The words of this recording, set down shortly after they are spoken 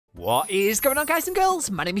What is going on, guys and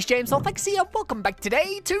girls? My name is James ThnxCya. Welcome back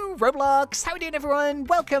today to Roblox. How are you doing, everyone?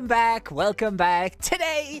 Welcome back. Welcome back.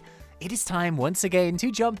 Today, it is time once again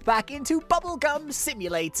to jump back into Bubblegum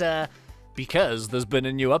Simulator because there's been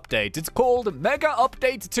a new update. It's called Mega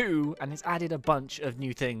Update 2, and it's added a bunch of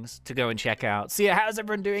new things to go and check out. So yeah, how's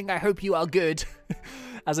everyone doing? I hope you are good.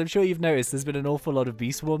 As I'm sure you've noticed, there's been an awful lot of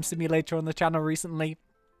Bee Swarm Simulator on the channel recently.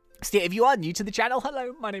 So yeah, if you are new to the channel,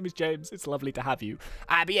 hello, my name is James. It's lovely to have you.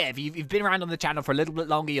 But yeah, if you've been around on the channel for a little bit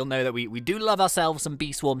longer, you'll know that we do love ourselves some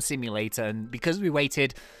Bee Swarm Simulator. And because we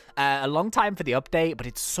waited a long time for the update, but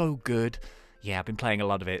it's so good. Yeah, I've been playing a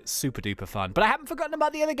lot of it. Super duper fun. But I haven't forgotten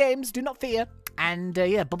about the other games. Do not fear. And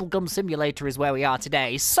yeah, Bubblegum Simulator is where we are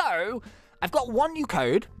today. So I've got one new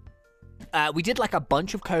code. We did like a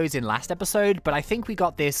bunch of codes in last episode, but I think we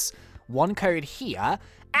got this one code here.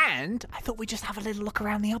 And I thought we'd just have a little look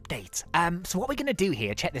around the update. So what we're going to do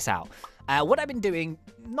here, check this out. What I've been doing,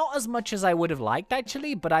 not as much as I would have liked,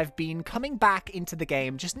 actually, but I've been coming back into the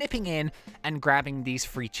game, just nipping in and grabbing these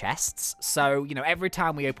free chests. So, you know, every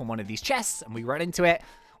time we open one of these chests and we run into it,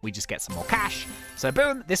 we just get some more cash. So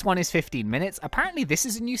boom, this one is 15 minutes. Apparently, this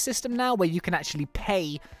is a new system now where you can actually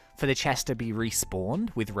pay for the chest to be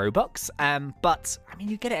respawned with Robux. But, I mean,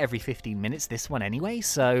 you get it every 15 minutes, this one anyway,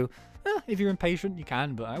 so if you're impatient, you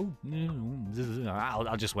can, but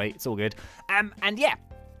I'll just wait. It's all good. And yeah,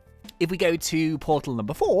 if we go to portal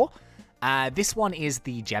number 4, this one is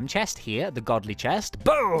the gem chest here, the godly chest.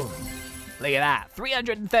 Boom! Look at that,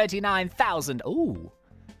 339,000. Ooh.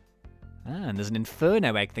 And there's an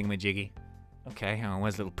inferno egg thingamajiggy. Okay, oh,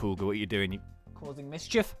 where's little Pooga? What are you doing? You causing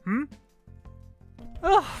mischief?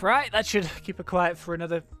 Oh, right, that should keep her quiet for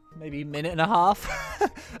another maybe minute and a half.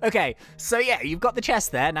 Okay, so yeah, you've got the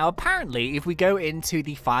chest there. Now, apparently, if we go into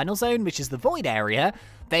the final zone, which is the void area,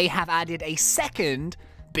 they have added a second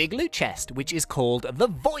big loot chest, which is called the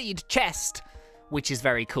void chest, which is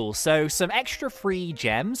very cool. So some extra free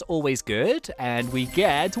gems, always good, and we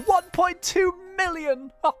get 1.2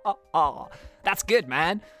 million. That's good,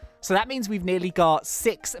 man. So that means we've nearly got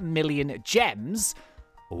 6 million gems.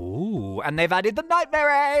 Ooh, and they've added the nightmare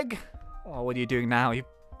egg. Oh, what are you doing now? You're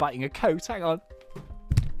biting a coat. Hang on.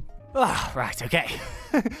 Ah, right, okay.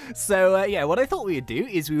 So, yeah, what I thought we would do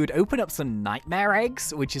is we would open up some nightmare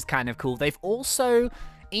eggs, which is kind of cool. They've also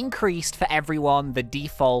increased for everyone the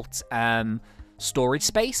default storage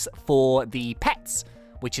space for the pets,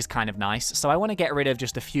 which is kind of nice. So I want to get rid of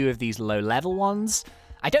just a few of these low-level ones.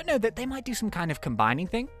 I don't know, that they might do some kind of combining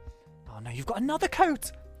thing. Oh, no, you've got another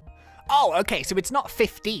coat. Oh, okay, so it's not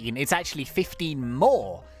 15, it's actually 15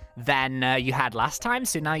 more than you had last time.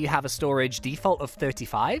 So now you have a storage default of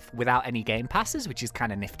 35 without any game passes, which is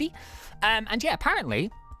kind of nifty. And yeah,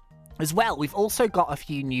 apparently, as well, we've also got a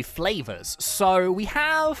few new flavors. So we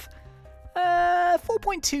have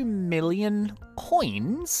 4.2 million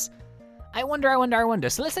coins. I wonder.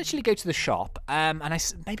 So let's actually go to the shop, and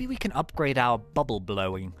maybe we can upgrade our bubble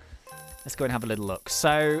blowing. Let's go and have a little look.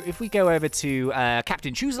 So if we go over to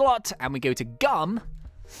Captain Choose-A-Lot and we go to Gum,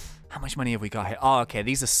 how much money have we got here? Oh, okay,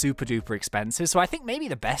 these are super duper expensive. So I think maybe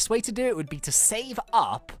the best way to do it would be to save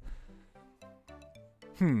up.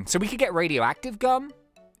 So we could get radioactive gum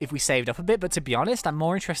if we saved up a bit, but to be honest, I'm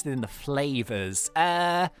more interested in the flavors.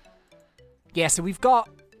 Yeah, so we've got,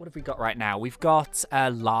 what have we got right now? We've got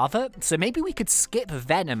lava. So maybe we could skip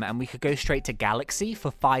venom and we could go straight to galaxy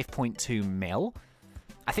for 5.2 mil.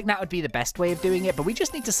 I think that would be the best way of doing it, but we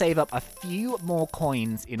just need to save up a few more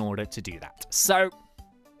coins in order to do that. So,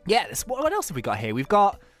 yeah, what else have we got here? We've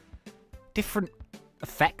got different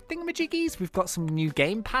effect thingamajiggies. We've got some new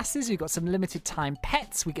game passes. We've got some limited time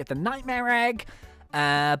pets. We get the nightmare egg,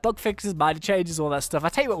 bug fixes, minor changes, all that stuff.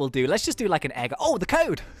 I'll tell you what we'll do. Let's just do like an egg. Oh, the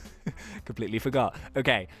code! Completely forgot.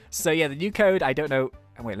 Okay, so yeah, the new code, I don't know.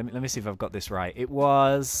 Wait, let me see if I've got this right. It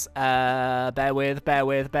was, bear with.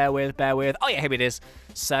 Oh yeah, here it is.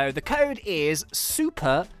 So the code is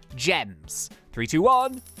Super Gems. 3, 2,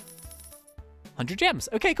 1. 100 gems.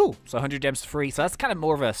 Okay, cool. So 100 gems free. So that's kind of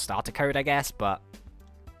more of a starter code, I guess, but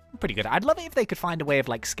pretty good. I'd love it if they could find a way of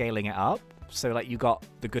like scaling it up. So like you got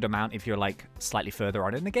the good amount if you're like slightly further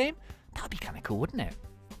on in the game. That'd be kind of cool, wouldn't it?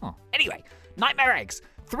 Oh. Anyway, nightmare eggs.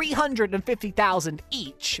 350,000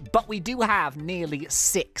 each, but we do have nearly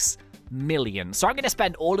 6 million. So I'm going to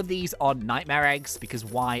spend all of these on nightmare eggs, because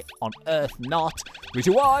why on earth not? 3,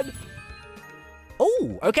 2, 1.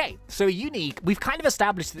 Oh, okay. So unique. We've kind of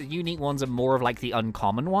established that the unique ones are more of like the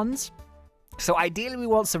uncommon ones. So ideally we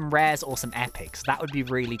want some rares or some epics. That would be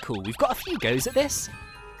really cool. We've got a few goes at this.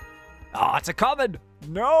 Oh, it's a common.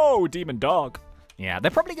 No, demon dog. Yeah,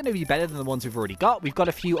 they're probably going to be better than the ones we've already got. We've got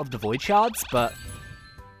a few of the void shards, but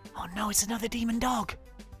oh no, it's another demon dog.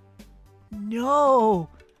 No.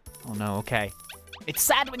 Oh, no, okay. It's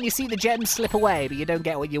sad when you see the gems slip away, but you don't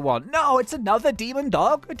get what you want. No, it's another demon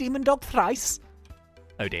dog. A demon dog thrice.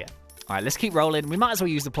 Oh, dear. All right, let's keep rolling. We might as well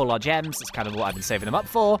use the pull our gems. That's kind of what I've been saving them up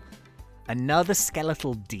for. Another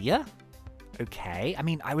skeletal deer? Okay. I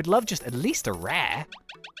mean, I would love just at least a rare.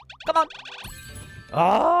 Come on.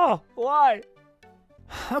 Oh, why?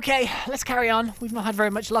 Okay, let's carry on. We've not had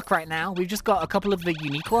very much luck right now. We've just got a couple of the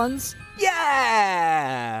unique ones.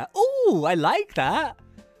 Yeah! Ooh, I like that.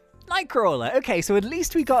 Nightcrawler. Okay, so at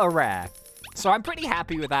least we got a rare. So I'm pretty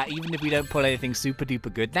happy with that, even if we don't pull anything super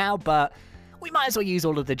duper good now, but we might as well use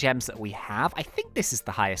all of the gems that we have. I think this is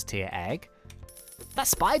the highest tier egg. That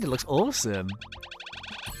spider looks awesome.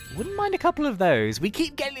 Wouldn't mind a couple of those. We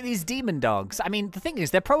keep getting these demon dogs. I mean, the thing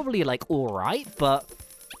is, they're probably, like, all right, but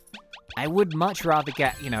I would much rather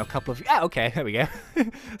get, you know, a couple of... Yeah, okay, there we go.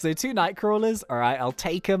 So 2 Nightcrawlers. All right, I'll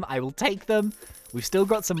take them. I will take them. We've still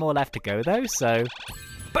got some more left to go, though, so...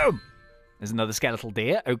 Boom! There's another skeletal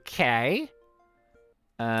deer. Okay.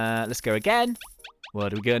 Let's go again.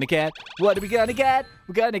 What are we going to get? What are we going to get?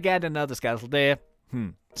 We're going to get another skeletal deer.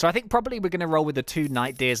 So I think probably we're going to roll with the 2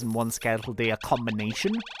 night deers and 1 skeletal deer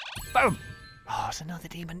combination. Boom! Oh, it's another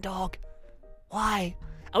demon dog. Why?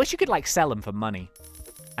 I wish you could, like, sell them for money.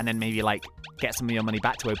 And then maybe, like, get some of your money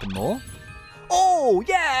back to open more. Oh,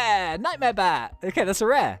 yeah! Nightmare bat! Okay, that's a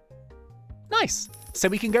rare. Nice. So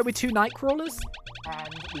we can go with 2 Nightcrawlers.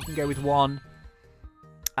 And we can go with 1.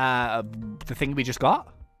 The thing we just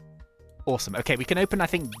got. Awesome. Okay, we can open, I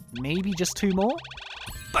think, maybe just 2 more.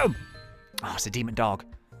 Boom! Oh, it's a demon dog.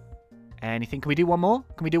 Anything? Can we do 1 more?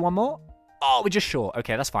 Can we do 1 more? Oh, we're just short.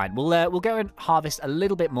 Okay, that's fine. We'll go and harvest a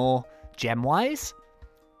little bit more gem-wise.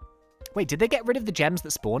 Wait, did they get rid of the gems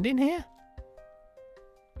that spawned in here?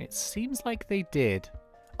 It seems like they did.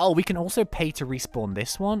 Oh, we can also pay to respawn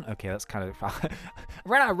this one. Okay, that's kind of... I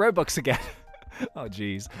ran out of Robux again. Oh,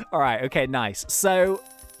 jeez. All right, okay, nice. So,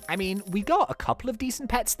 I mean, we got a couple of decent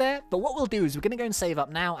pets there, but what we'll do is we're going to go and save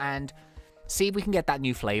up now and see if we can get that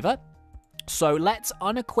new flavor. So let's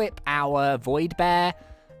unequip our Void Bear,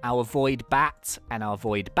 our Void Bat, and our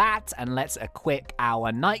Void Bat, and let's equip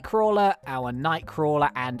our Nightcrawler,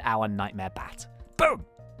 and our Nightmare Bat. Boom!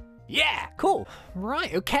 Yeah, cool.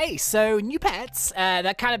 Right, okay, so new pets.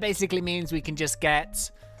 That kind of basically means we can just get,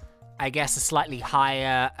 I guess, a slightly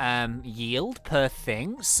higher yield per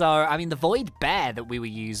thing. So, I mean, the Void Bear that we were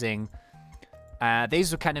using,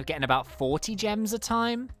 these were kind of getting about 40 gems a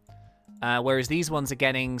time. Whereas these ones are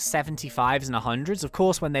getting 75s and 100s. Of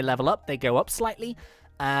course, when they level up, they go up slightly.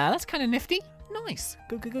 That's kind of nifty. Nice.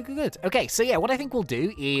 Good, good, good, good, good. Okay, so yeah, what I think we'll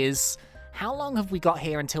do is... How long have we got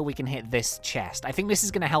here until we can hit this chest? I think this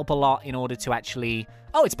is going to help a lot in order to actually...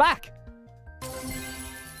 Oh, it's back!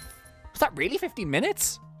 Was that really 15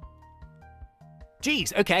 minutes?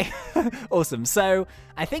 Jeez, okay. Awesome. So,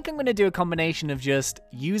 I think I'm going to do a combination of just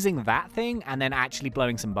using that thing and then actually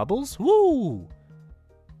blowing some bubbles. Woo!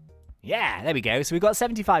 Yeah, there we go. So we got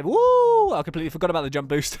 75. Woo! I completely forgot about the jump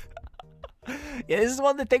boost. Yeah, this is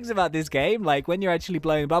one of the things about this game. Like, when you're actually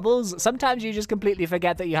blowing bubbles, sometimes you just completely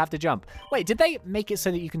forget that you have to jump. Wait, did they make it so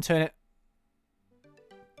that you can turn it...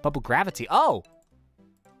 Bubble gravity. Oh!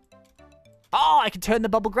 Oh, I can turn the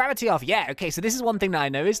bubble gravity off. Yeah, okay, so this is one thing that I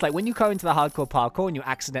noticed. Like, when you go into the hardcore parkour and you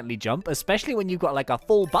accidentally jump, especially when you've got, like, a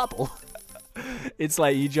full bubble... It's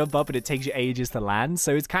like you jump up and it takes you ages to land.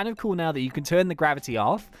 So it's kind of cool now that you can turn the gravity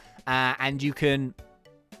off and you can...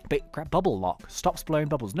 Bubble lock. Stops blowing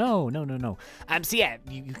bubbles. No, no, no, no. So yeah,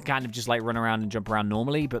 you can kind of just like run around and jump around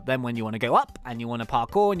normally, but then when you want to go up and you want to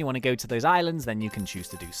parkour and you want to go to those islands, then you can choose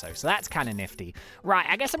to do so. So that's kind of nifty. Right,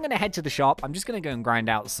 I guess I'm going to head to the shop. I'm just going to go and grind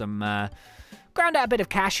out some... grind out a bit of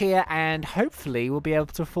cash here and hopefully we'll be able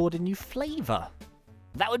to afford a new flavor.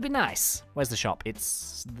 That would be nice. Where's the shop?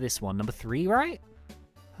 It's this one. Number 3, right?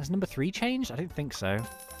 Has number 3 changed? I don't think so.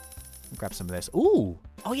 I'll grab some of this. Ooh.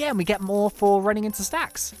 Oh, yeah, and we get more for running into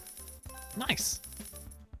stacks. Nice.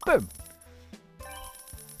 Boom.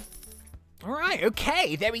 All right,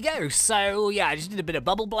 okay, there we go. So, yeah, I just did a bit of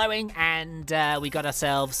bubble blowing, and we got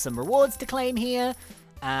ourselves some rewards to claim here.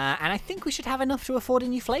 And I think we should have enough to afford a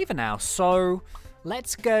new flavor now. So...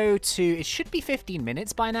 Let's go to, it should be 15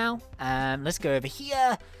 minutes by now. Let's go over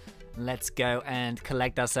here. Let's go and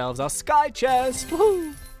collect ourselves our sky chest.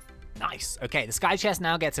 Woohoo! Nice. Okay, the sky chest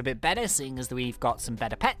now gets a bit better, seeing as we've got some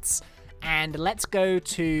better pets. And let's go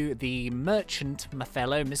to the merchant, my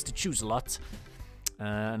fellow, Mr. Choose-A-Lot.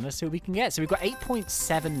 And let's see what we can get. So we've got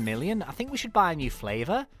 8.7 million. I think we should buy a new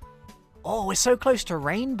flavor. Oh, we're so close to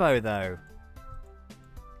rainbow, though.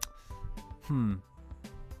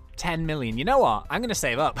 10 million. You know what? I'm gonna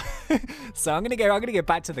save up. So I'm gonna go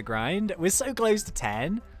back to the grind. We're so close to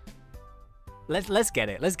 10. Let's get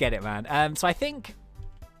it. Let's get it, man. So I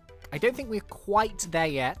don't think we're quite there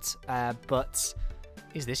yet, but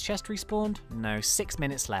is this chest respawned? No, 6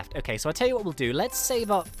 minutes left. Okay, so I'll tell you what we'll do. Let's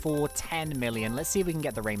save up for 10 million. Let's see if we can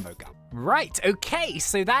get the rainbow gum. Right, okay,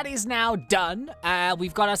 so that is now done.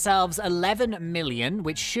 We've got ourselves 11 million,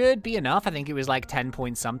 which should be enough. I think it was like 10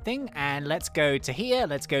 point something. And let's go to here.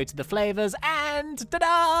 Let's go to the flavors, and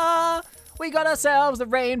ta-da! We got ourselves the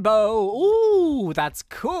rainbow. Ooh, that's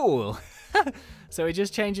cool. So it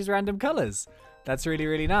just changes random colors. That's really,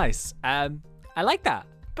 really nice. I like that.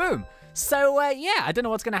 Boom. So, yeah, I don't know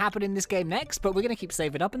what's going to happen in this game next, but we're going to keep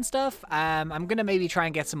saving up and stuff. I'm going to maybe try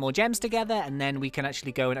and get some more gems together, and then we can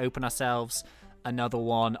actually go and open ourselves another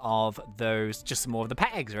one of those, just some more of the pet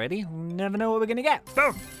eggs, really. Never know what we're going to get.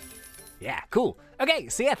 Boom. Yeah, cool. Okay,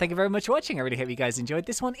 so yeah, thank you very much for watching. I really hope you guys enjoyed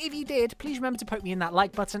this one. If you did, please remember to poke me in that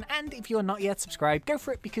like button, and if you're not yet subscribed, go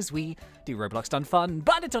for it, because we do Roblox done fun.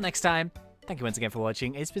 But until next time, thank you once again for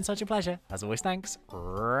watching. It's been such a pleasure. As always, thanks.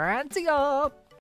 ThnxCya.